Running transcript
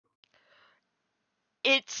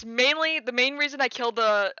It's mainly the main reason I killed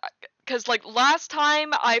the, because like last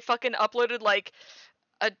time I fucking uploaded like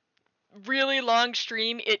a really long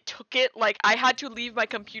stream, it took it like I had to leave my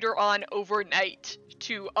computer on overnight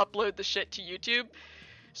to upload the shit to YouTube.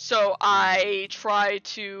 So I try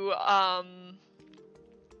to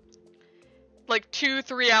like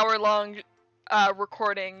 2-3 hour long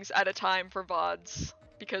recordings at a time for VODs,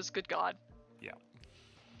 because good god. Yeah.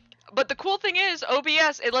 But the cool thing is,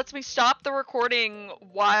 OBS, it lets me stop the recording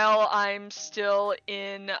while I'm still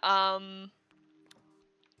in,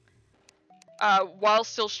 while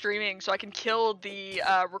still streaming, so I can kill the,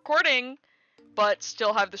 recording, but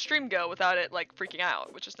still have the stream go without it, like, freaking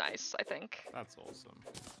out, which is nice, I think. That's awesome.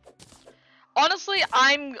 Honestly,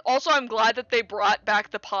 I'm glad that they brought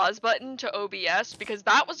back the pause button to OBS, because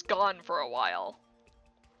that was gone for a while.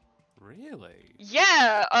 Really?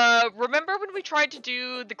 Yeah, remember when we tried to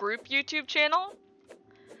do the group YouTube channel?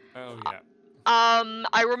 Oh, yeah.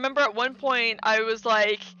 I remember at one point I was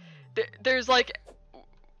like, there's like,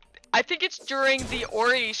 I think it's during the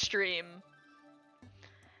Ori stream.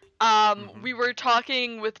 We were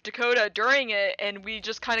talking with Dakota during it, and we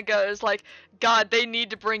just kind of goes like, God, they need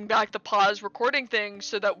to bring back the pause recording thing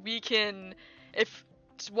so that we can, if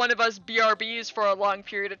one of us BRBs for a long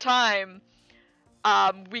period of time,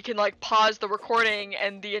 we can like pause the recording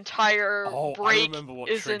and the entire break. I remember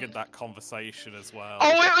what triggered that conversation as well.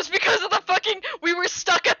 Oh, it was because of the fucking, we were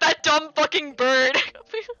stuck at that dumb fucking bird.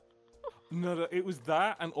 No, it was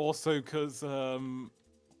that, and also because, oh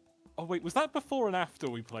wait, was that before and after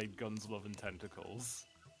we played Guns, Love, and Tentacles?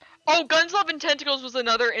 Oh, Guns, Love, and Tentacles was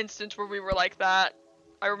another instance where we were like that.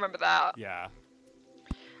 I remember that. Yeah.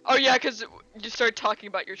 Oh yeah, because you started talking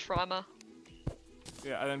about your trauma.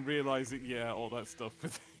 Yeah, and then realizing, yeah, all that stuff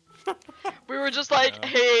with we were just like,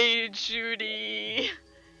 hey, Judy,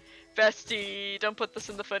 bestie, don't put this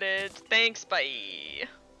in the footage. Thanks, bye.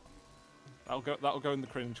 That'll go in the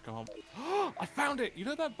cringe comp. I found it! You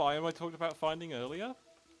know that biome I talked about finding earlier?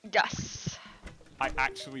 Yes. I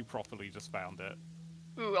actually properly just found it.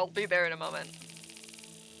 Ooh, I'll be there in a moment.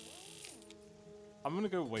 I'm gonna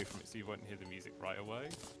go away from it so you won't hear the music right away.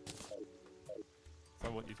 So I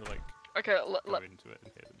want you to like go into it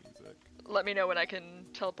and hear the music. Let me know when I can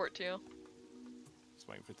teleport to you. Just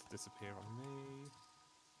waiting for it to disappear on me.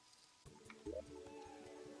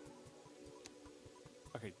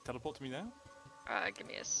 Okay, teleport to me now? Give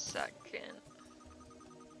me a second.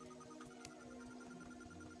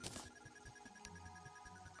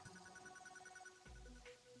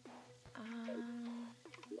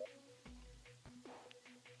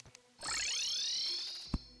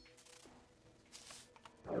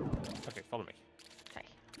 Okay, follow me. Okay.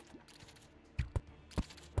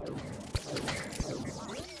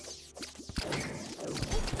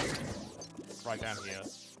 Right down here.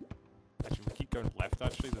 Actually, we keep going left,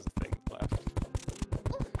 actually, there's a thing left.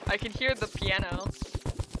 I can hear the piano.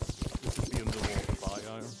 This is the underwater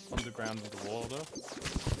biome. Underground underwater.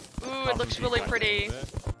 Ooh, it looks really pretty.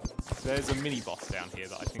 There's a mini-boss down here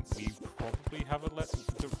that I think we probably have the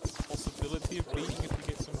possibility of beating if we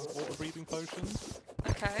get some water-breathing potions.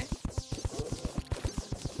 Okay.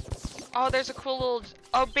 Oh, there's a cool little...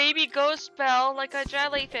 Oh, baby ghost bell, like a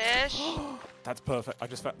jellyfish. That's perfect. I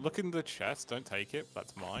just found... Look in the chest. Don't take it.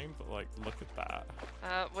 That's mine. But, like, look at that.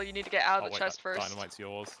 Well, you need to get out of the chest first. Dynamite's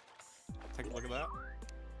yours. Take a look at that.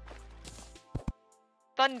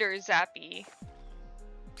 Thunder Zappy.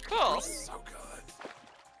 Cool. That's so good.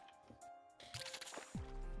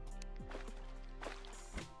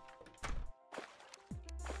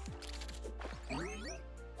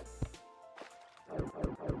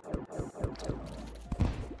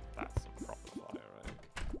 That's some proper fire, right?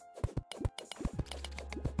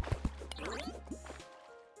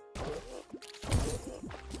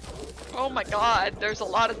 Oh my god, there's a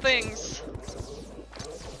lot of things.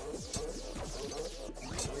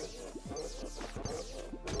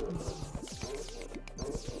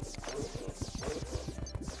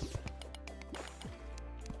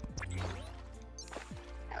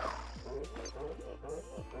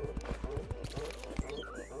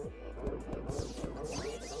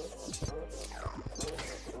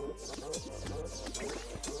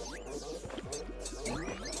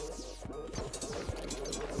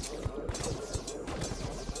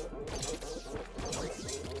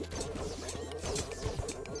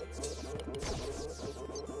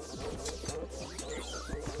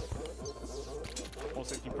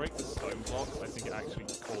 Also, if you break the stone blocks, I think it actually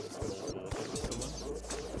causes more water to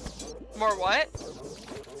summon. More what?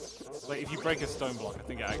 Like, if you break a stone block, I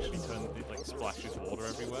think it actually like, splashes water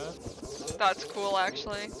everywhere. That's cool,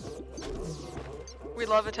 actually. We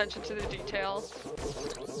love attention to the detail.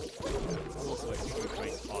 Also, like, you can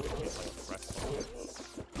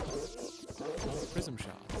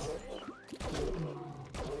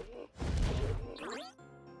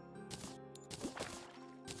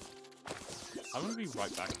gonna be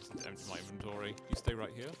right back to empty my inventory. You stay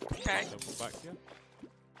right here. Okay. Double back here.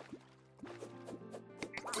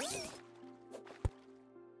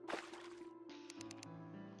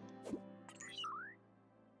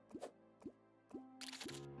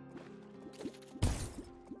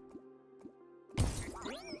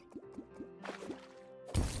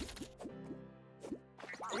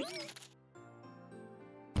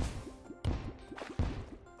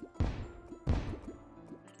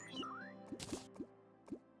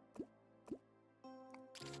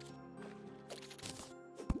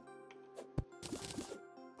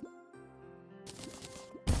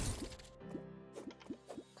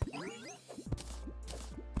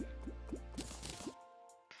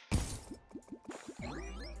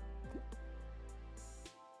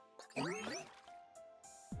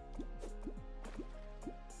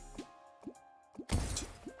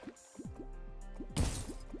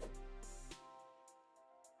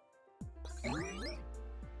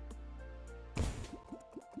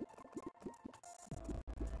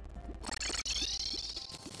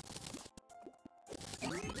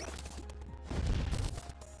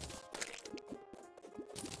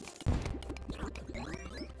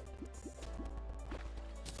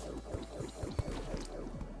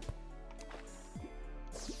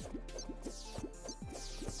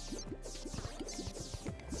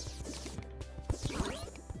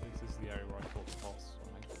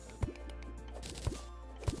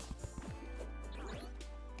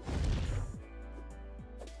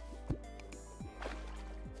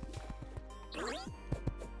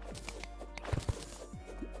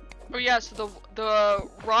 Oh yeah, so the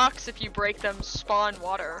rocks, if you break them, spawn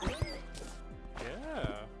water. Yeah.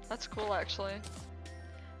 That's cool, actually.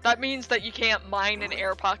 That means that you can't mine an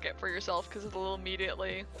air pocket for yourself because it'll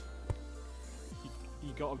immediately.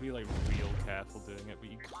 You gotta be like real careful doing it, but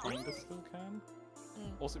you kinda still can.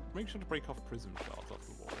 Also, make sure to break off prism shards off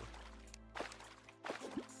the wall.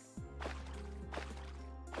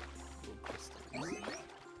 Little crystals.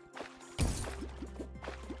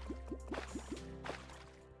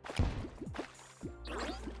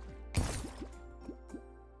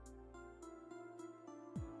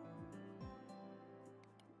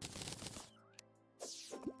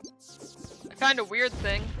 I found a weird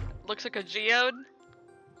thing. Looks like a geode.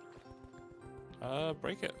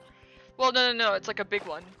 Break it. Well, no, it's like a big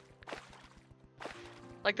one.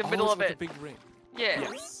 Like the middle it's of like it. a big ring. Yeah.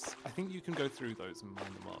 Yes. I think you can go through those and mine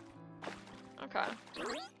them up. Okay.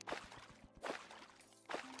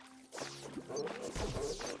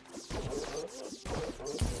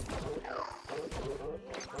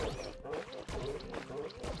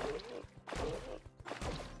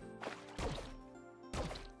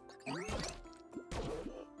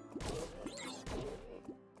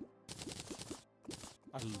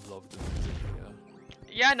 I love the music here.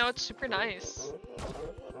 Yeah, no, it's super nice.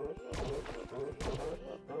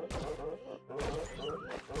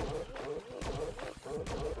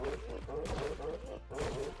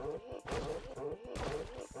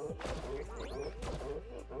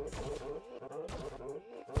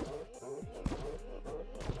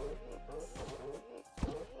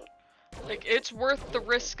 Like, it's worth the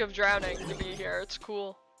risk of drowning to be here. It's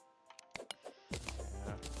cool.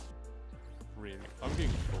 Yeah. Really, I'm being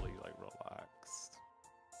fully like relaxed.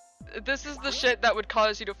 This is the shit that would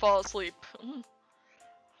cause you to fall asleep.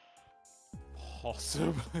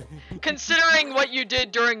 Possibly. Considering what you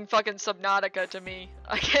did during fucking Subnautica to me.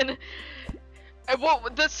 I can... Well,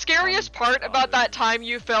 the scariest part about that time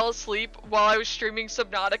you fell asleep while I was streaming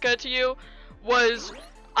Subnautica to you was,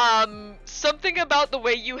 something about the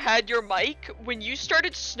way you had your mic. When you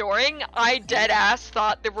started snoring, I deadass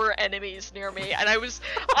thought there were enemies near me, and I was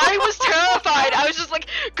terrified. I was just like,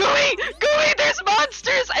 Gooey, there's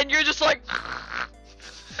monsters! And you're just like...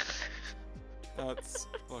 That's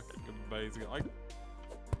fucking amazing.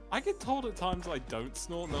 I get told at times I don't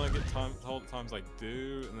snort, and then I get told at times I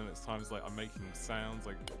do, and then it's times like I'm making sounds.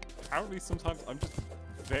 Like, apparently sometimes I'm just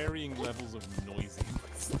varying levels of noisy in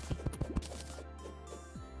my sleep.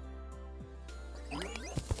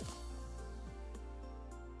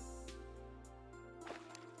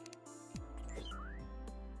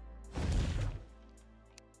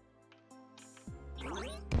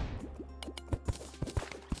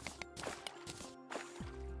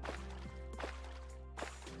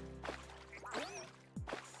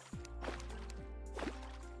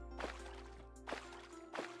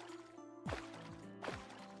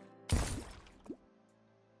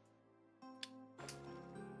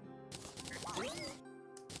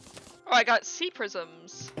 Oh, I got sea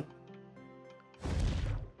prisms.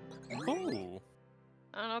 Oh.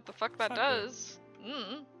 I don't know what the fuck that does.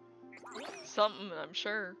 Something, I'm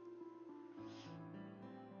sure.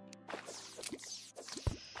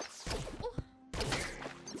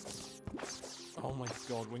 Oh my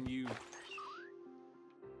god, when you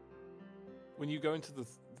go into the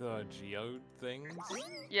geode things,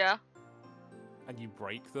 Yeah. and you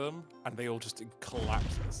break them, and they all just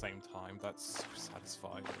collapse at the same time, that's so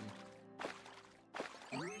satisfying.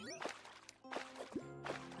 I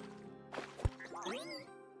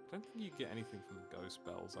don't think you get anything from the ghost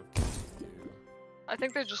bells. I've killed a few. I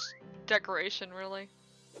think they're just decoration, really.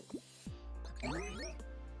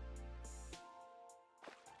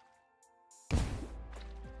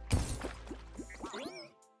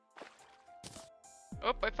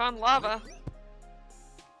 Oh, I found lava.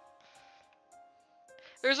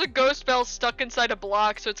 There's a ghost bell stuck inside a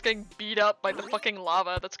block, so it's getting beat up by the fucking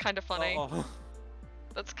lava. That's kind of funny. Oh.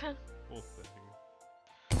 That's kind. Poor thing.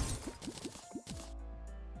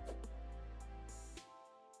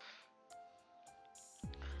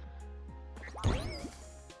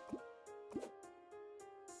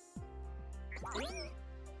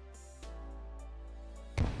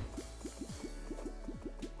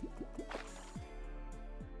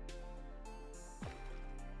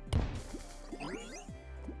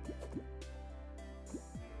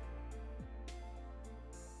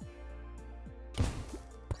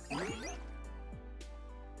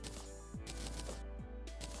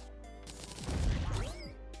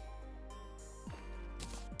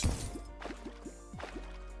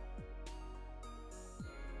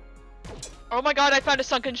 Oh my god, I found a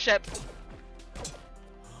sunken ship.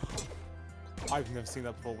 I've never seen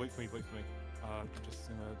that before. Wait for me, wait for me. I'm just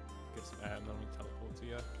gonna get some air and then we teleport to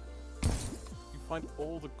you. You find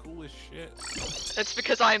all the coolest shit. It's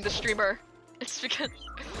because I am the streamer. It's because.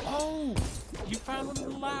 Oh! You found one in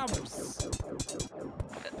the labs!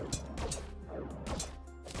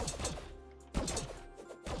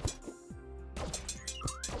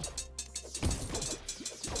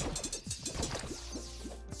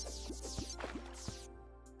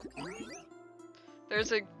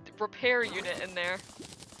 There's a repair unit in there.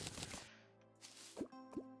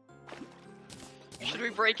 Should we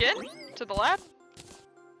break in to the lab?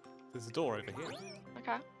 There's a door over here.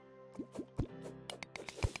 Okay.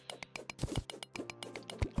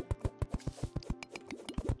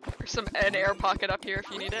 There's an air pocket up here if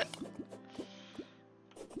you need it.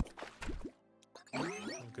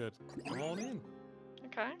 I'm good. Come on in.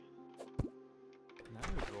 Okay. Now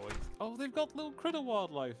droids. Oh, they've got little critter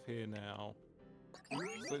wildlife here now.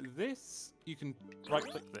 So this, you can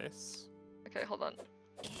right-click this. Okay, hold on.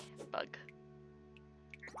 Bug.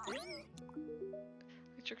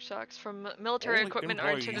 Electric shocks from military equipment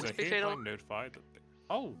are intended to be fatal. Notified that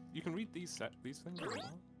oh, you can read these things as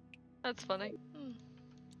well. That's funny.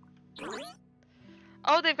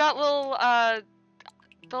 Oh, they've got little the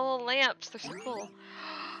little lamps. They're so cool.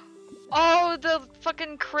 Oh, the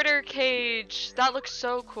fucking critter cage. That looks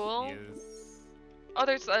so cool. Yes. Oh,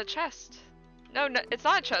 there's a chest. No, it's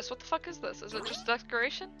not a chest. What the fuck is this? Is it just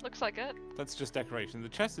decoration? Looks like it. That's just decoration. The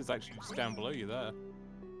chest is actually just down below you there.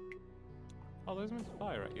 Oh, those meant to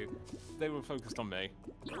fire at you. They were focused on me.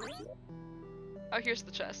 Oh, here's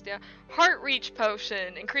the chest, yeah. Heart Reach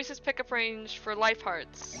Potion. Increases pickup range for life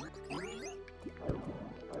hearts.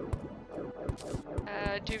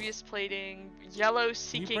 Dubious plating. Yellow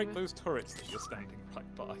Seeking. Can you break those turrets that you're standing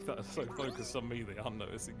right by that are so focused on me they aren't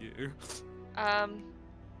noticing you?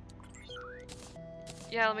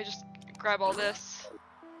 Yeah, let me just grab all this.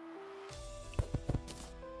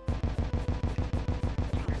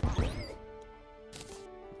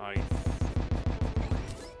 Nice.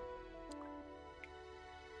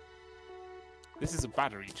 This is a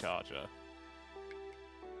battery charger.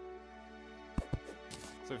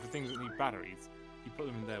 So for things that need batteries, you put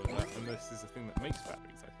them in there with that, and this is a thing that makes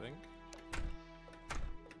batteries, I think.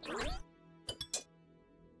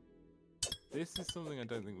 This is something I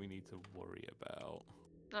don't think we need to worry about.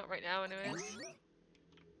 Not right now, anyways.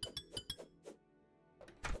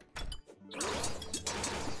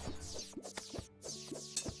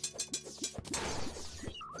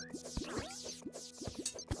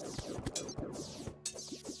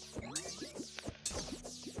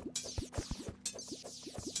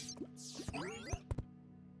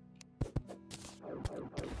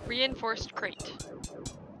 Reinforced crate.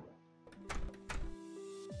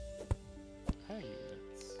 Hey,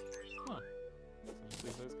 units. Huh. So just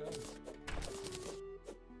leave those guys.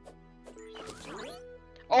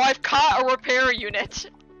 Oh, I've caught a repair unit.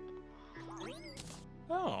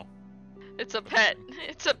 Oh. It's a pet.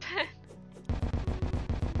 It's a pet.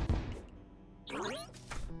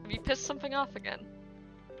 Have you pissed something off again?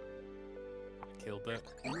 I killed it.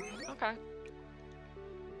 Okay.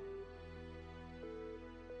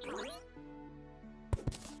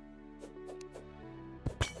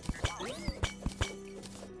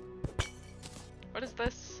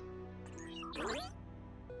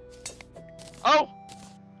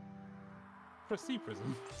 Sea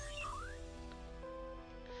prism.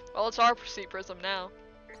 Well, it's our sea prism now.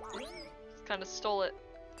 Kind of stole it.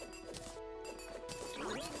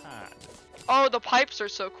 Oh, the pipes are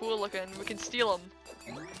so cool looking. We can steal them.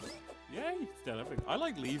 Yeah, you can steal everything. I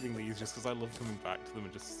like leaving these just because I love coming back to them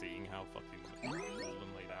and just seeing how fucking cool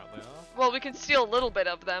and laid out they are. Well, we can steal a little bit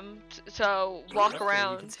of them to walk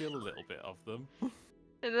around. We can steal a little bit of them.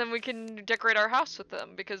 And then we can decorate our house with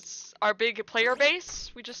them, because our big player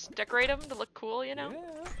base, we just decorate them to look cool, you know?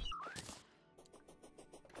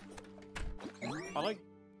 Yeah. I like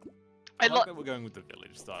that we're going with the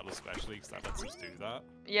village style especially, because that lets us do that.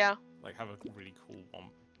 Yeah. Like, have a really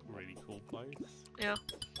cool place. Yeah.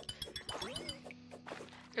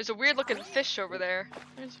 There's a weird looking fish over there.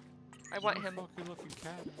 I want him. Fucking looking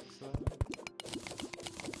cat.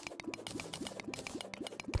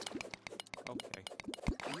 Okay.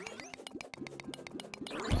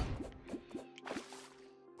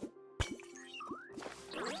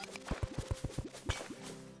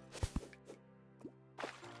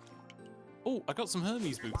 Oh, I got some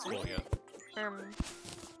Hermes boots for you.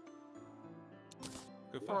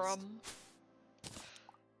 Go fast.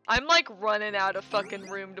 I'm like running out of fucking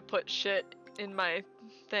room to put shit in my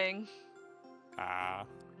thing.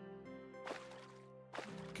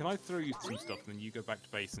 Can I throw you some stuff and then you go back to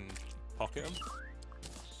base and pocket them?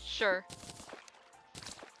 Sure.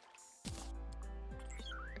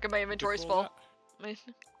 Look at my inventory's full. Okay,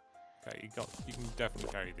 you can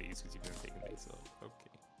definitely carry these because you've been picking these up. Okay.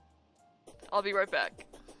 I'll be right back.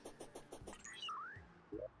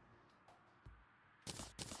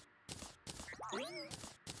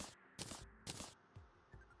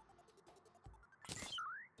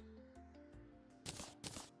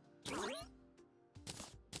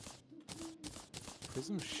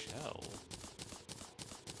 Prism shell.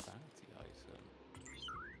 Vanity item.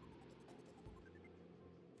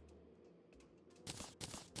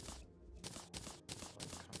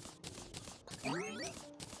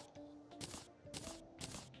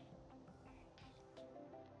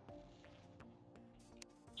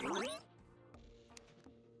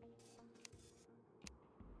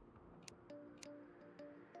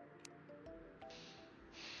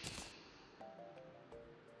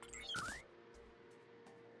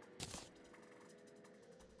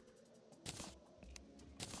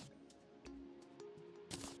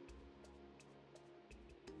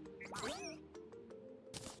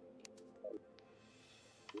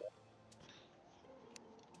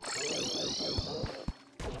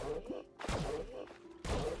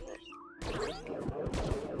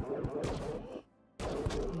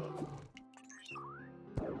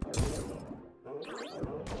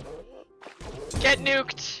 Get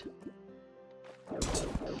nuked!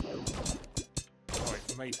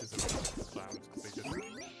 Alright, maces are spammed because they just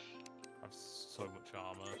have so much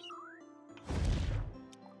armor.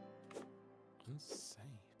 Unsafe.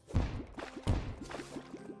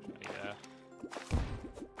 Yeah.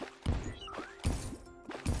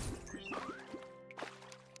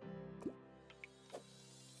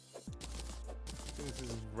 This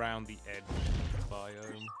is round the edge of the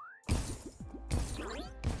biome.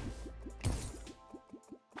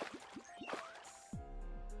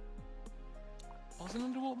 Oh, it's an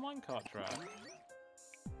underwater minecart track.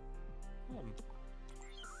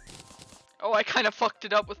 Oh, I kind of fucked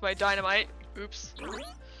it up with my dynamite. Oops.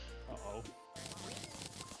 Uh-oh.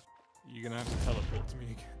 You're gonna have to teleport to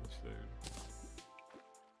me again soon.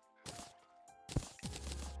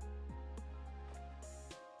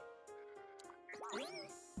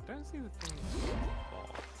 I don't see the thing that spawns the boss.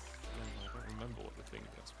 I don't remember what the thing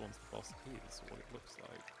that spawns the boss is, or what it looks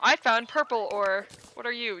like. I found purple ore. What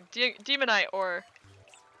are you? Demonite ore.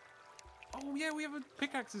 Oh yeah, we have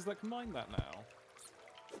pickaxes that can mine that now.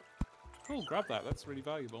 Cool, grab that. That's really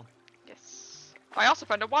valuable. Yes. I also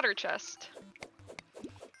found a water chest.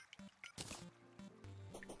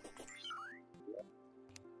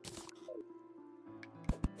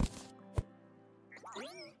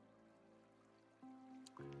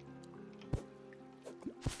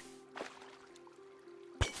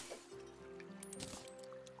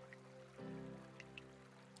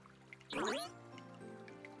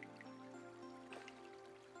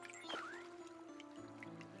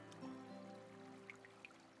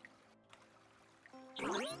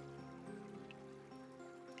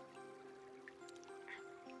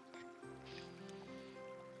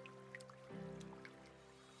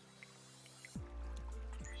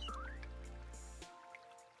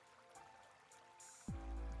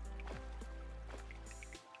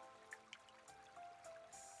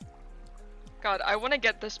 God, I want to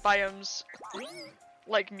get this biome's,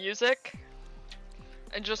 like, music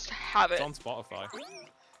and just have it. It's on Spotify.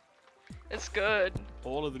 It's good.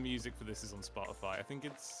 All of the music for this is on Spotify. I think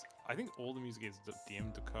all the music is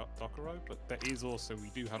DM Dokuro, but there is also, we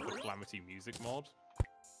do have the Calamity music mod,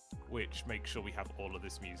 which makes sure we have all of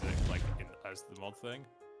this music like as the mod thing.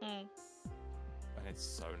 And it's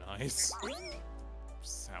so nice.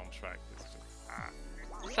 Soundtrack is just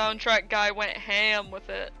Soundtrack guy went ham with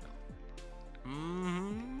it.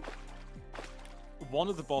 One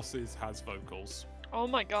of the bosses has vocals. Oh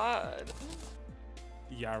my god.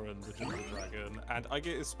 Yaren, the Jungle Dragon, and I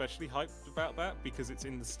get especially hyped about that because it's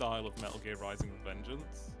in the style of Metal Gear Rising: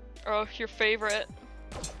 Vengeance. Oh, your favorite.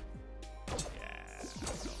 Yeah, it's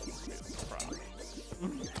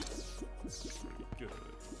really good,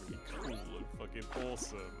 really cool, and fucking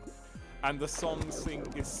awesome. And the song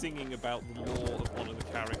is singing about the lore of one of the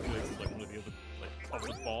characters, like one of the other, like, of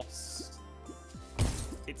the boss.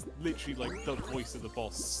 It's literally like the voice of the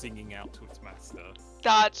boss singing out to its master.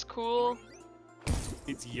 That's cool.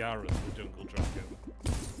 It's Yaren, the Jungle Dragon.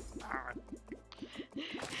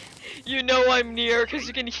 You know I'm near because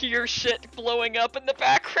you can hear shit blowing up in the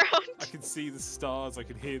background. I can see the stars, I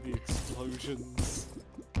can hear the explosions.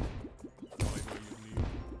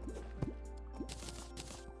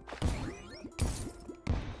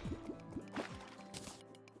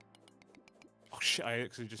 Oh shit, I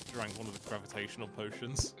actually just drank one of the gravitational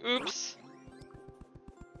potions. Oops.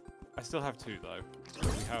 I still have two though. So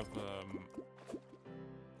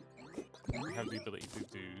we have the ability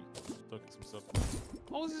to look at some stuff.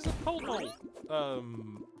 Oh, this is a cobalt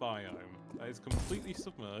biome that is completely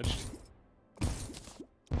submerged.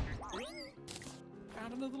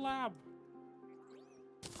 Found another lab.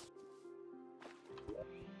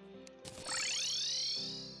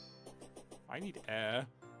 I need air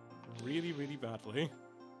really, really badly.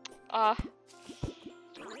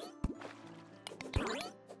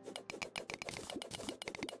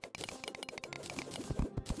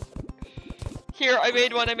 Here, I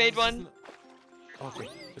made one. Okay,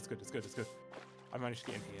 it's good. I managed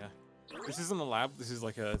to get in here. This isn't a lab, this is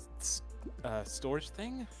like a storage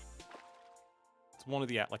thing. It's one of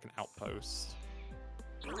the, like an outpost.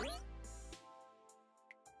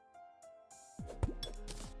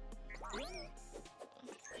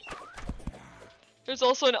 There's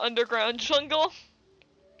also an underground jungle.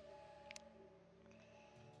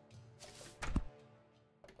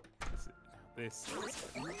 This is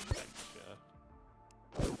an adventure.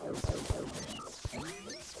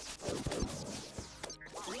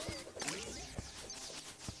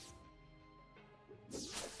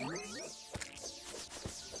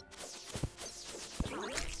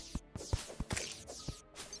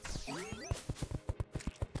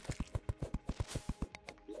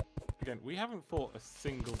 Again, we haven't fought a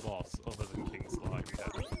single boss other than King Slime yet.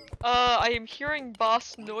 I am hearing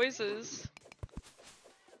boss noises.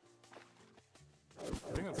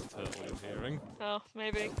 I think that's a turtle you're hearing. Oh,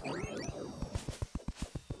 maybe.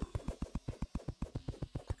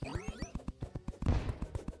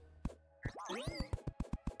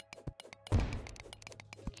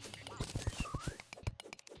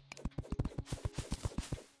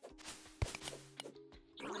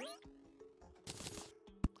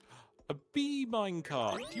 A bee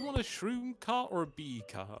minecart. Do you want a shroom cart or a bee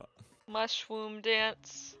cart? Mushroom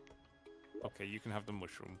dance. Okay, you can have the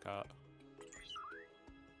mushroom cart.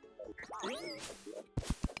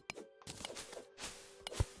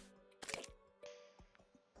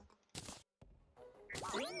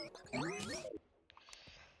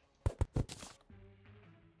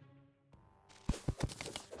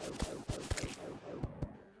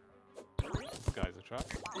 This guy's a trap.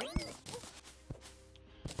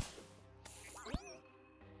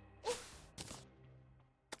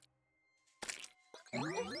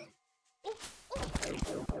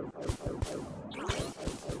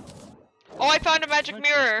 Oh, I found a magic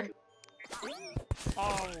mirror!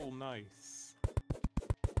 Oh, nice.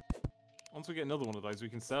 Once we get another one of those, we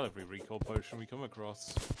can sell every recall potion we come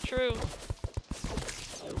across. True. God,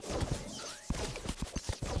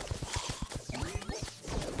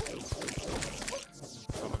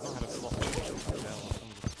 I've not had a slot to sell some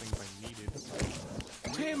of the things I needed.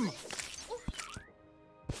 Tim!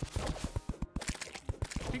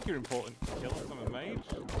 I think you're important to kill if I'm a mage.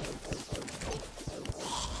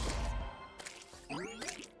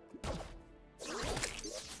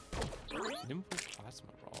 Nimble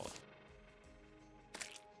plasma rod.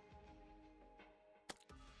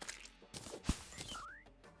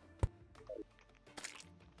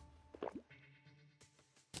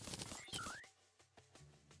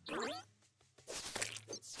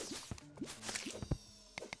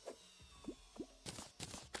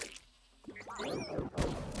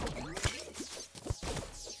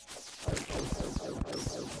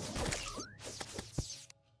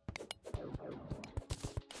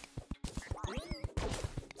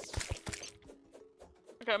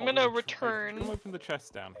 Okay, I'm Oh, gonna there's a return. Come open the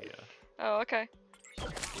chest down here. Oh, okay. I'm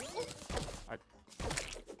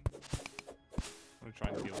gonna try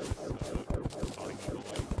and deal with this flying eagle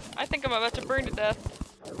away. I think I'm about to burn to death.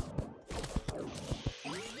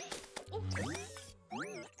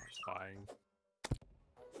 That's fine.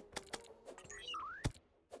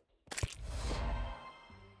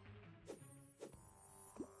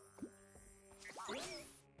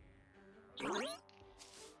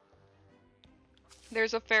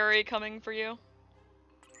 There's a fairy coming for you.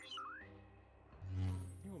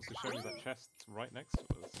 He wants to show me that chest right next to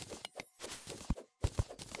us.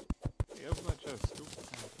 Hey, open that chest. Ooh.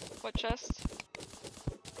 What chest?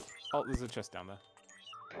 Oh, there's a chest down there.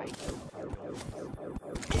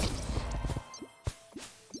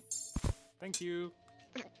 Thank you.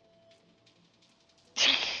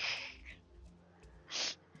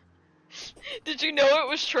 Did you know it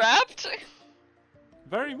was trapped?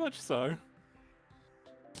 Very much so.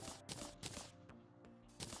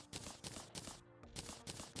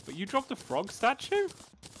 But you dropped a frog statue?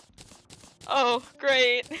 Oh,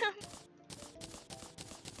 great.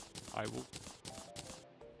 I will.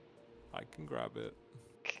 I can grab it.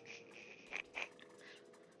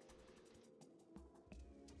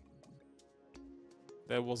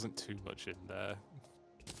 There wasn't too much in there.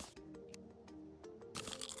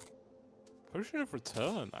 Potion of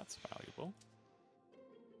return, that's valuable.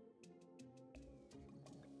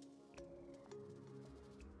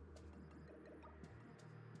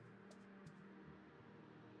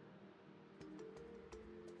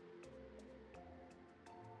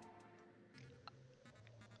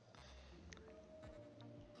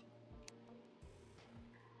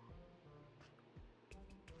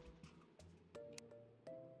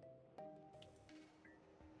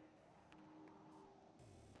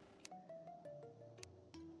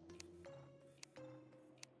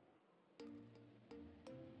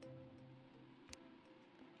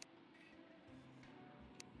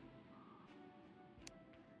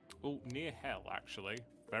 Oh, near hell, actually.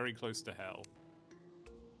 Very close to hell.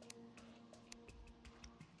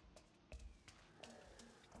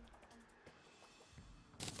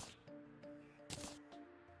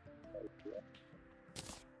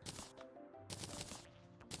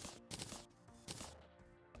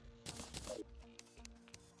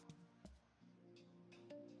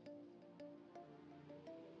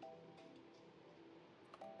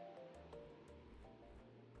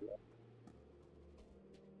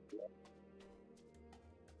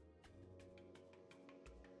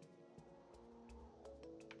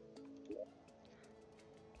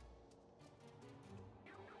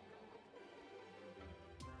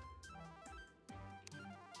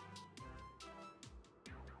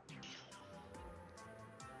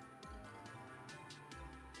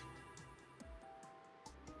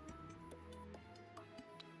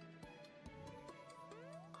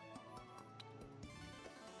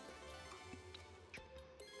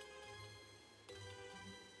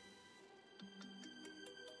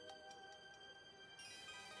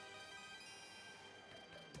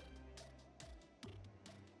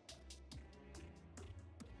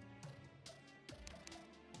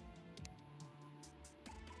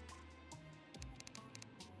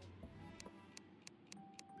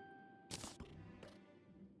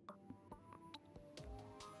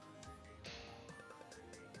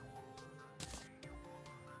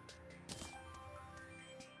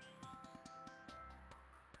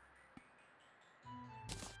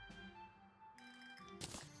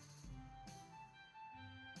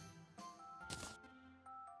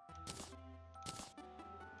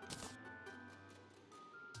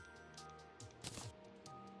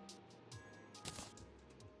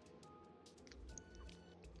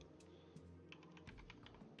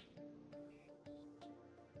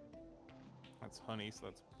 That's honey, so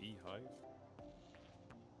that's beehive.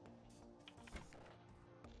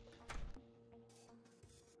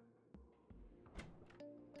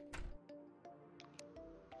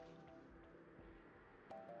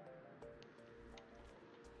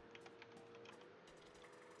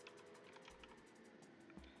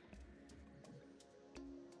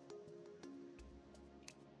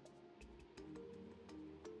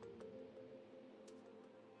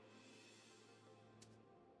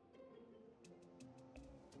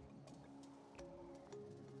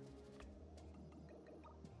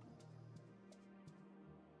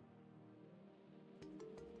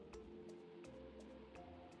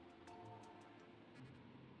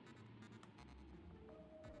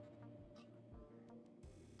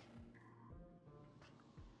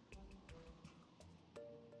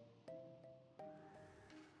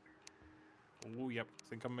 Oh, yep.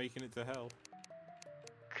 Think I'm making it to hell.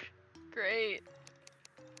 Great.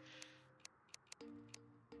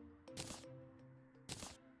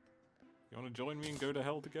 wanna join me and go to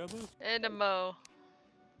hell together? Enemo.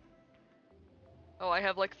 Oh, I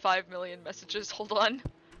have like 5 million messages. Hold on.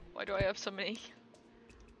 Why do I have so many?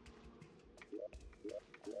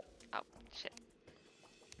 Oh, shit.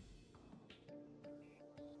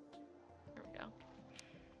 There we go.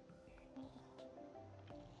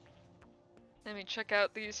 Let me check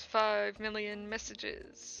out these 5 million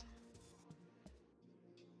messages.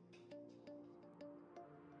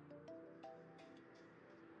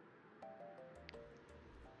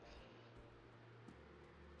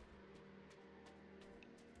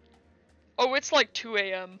 Oh, it's like 2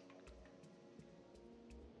 a.m.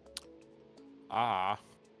 Ah.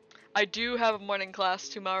 I do have a morning class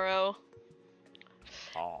tomorrow.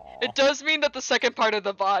 Aw. It does mean that the second part of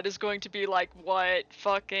the VOD is going to be like, what,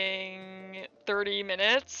 fucking 30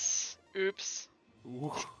 minutes? Oops.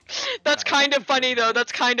 Ooh. That's Nah, kind of it's funny only though, 30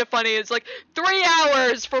 that's kind of funny. It's like, 3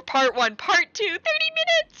 hours for part 1, part 2, 30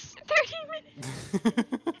 minutes! 30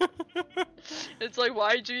 minutes! It's like,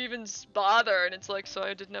 why'd you even bother? And it's like, so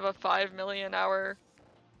I didn't have a 5 million hour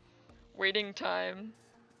waiting time.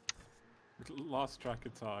 Lost track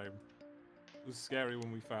of time. It was scary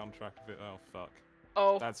when we found track of it. Oh, fuck.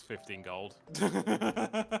 Oh. That's 15 gold. Bad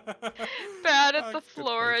at I the could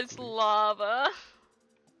floor is basically- lava.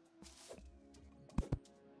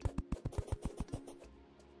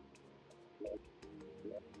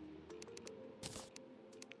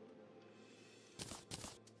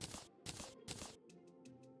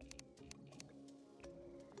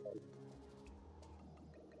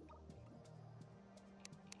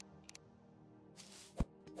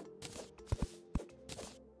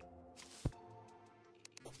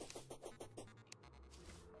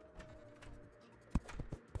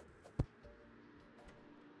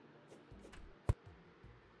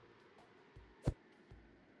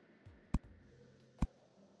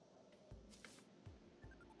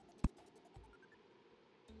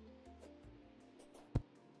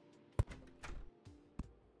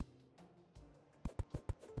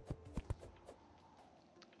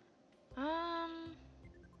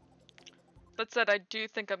 That said, I do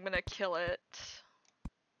think I'm gonna kill it.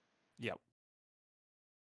 Yep.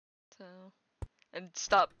 So, and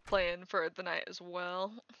stop playing for the night as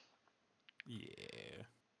well. Yeah.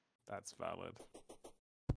 That's valid.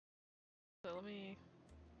 So let me...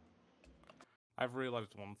 I've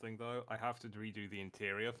realized one thing though. I have to redo the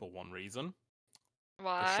interior for one reason. The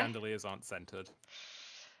Why? chandeliers aren't centered.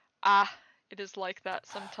 Ah, it is like that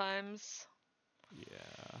sometimes.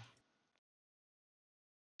 Yeah.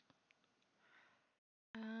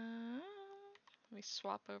 Let me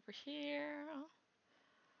swap over here.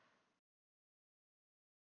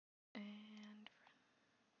 And...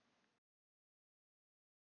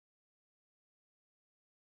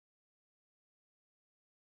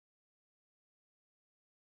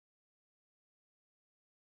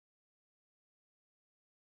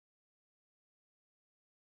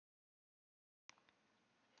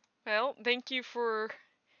 Well, thank you for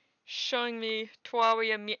showing me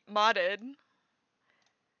Terraria modded.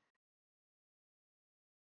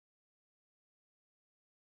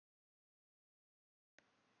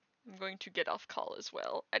 I'm going to get off call as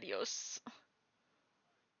well. Adios.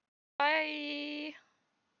 Bye.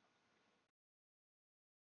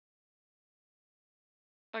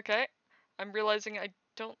 Okay. I'm realizing I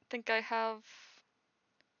don't think I have...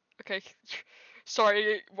 Okay.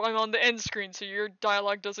 Sorry, I'm on the end screen, so your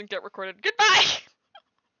dialogue doesn't get recorded. Goodbye!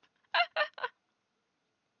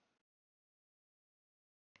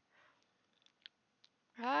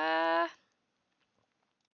 Uh...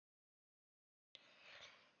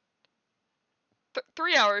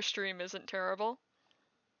 3-hour stream isn't terrible.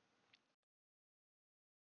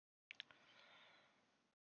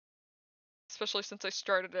 Especially since I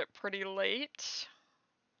started it pretty late.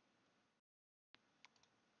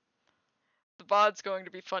 The VOD's going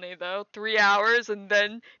to be funny though. 3 hours and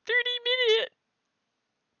then 30 minutes!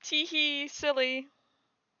 Teehee, silly.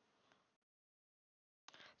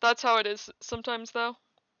 That's how it is sometimes though.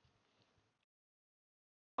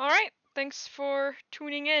 Alright, thanks for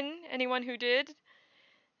tuning in, anyone who did.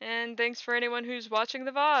 And thanks for anyone who's watching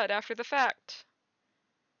the VOD after the fact.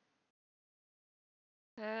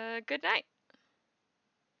 Good night.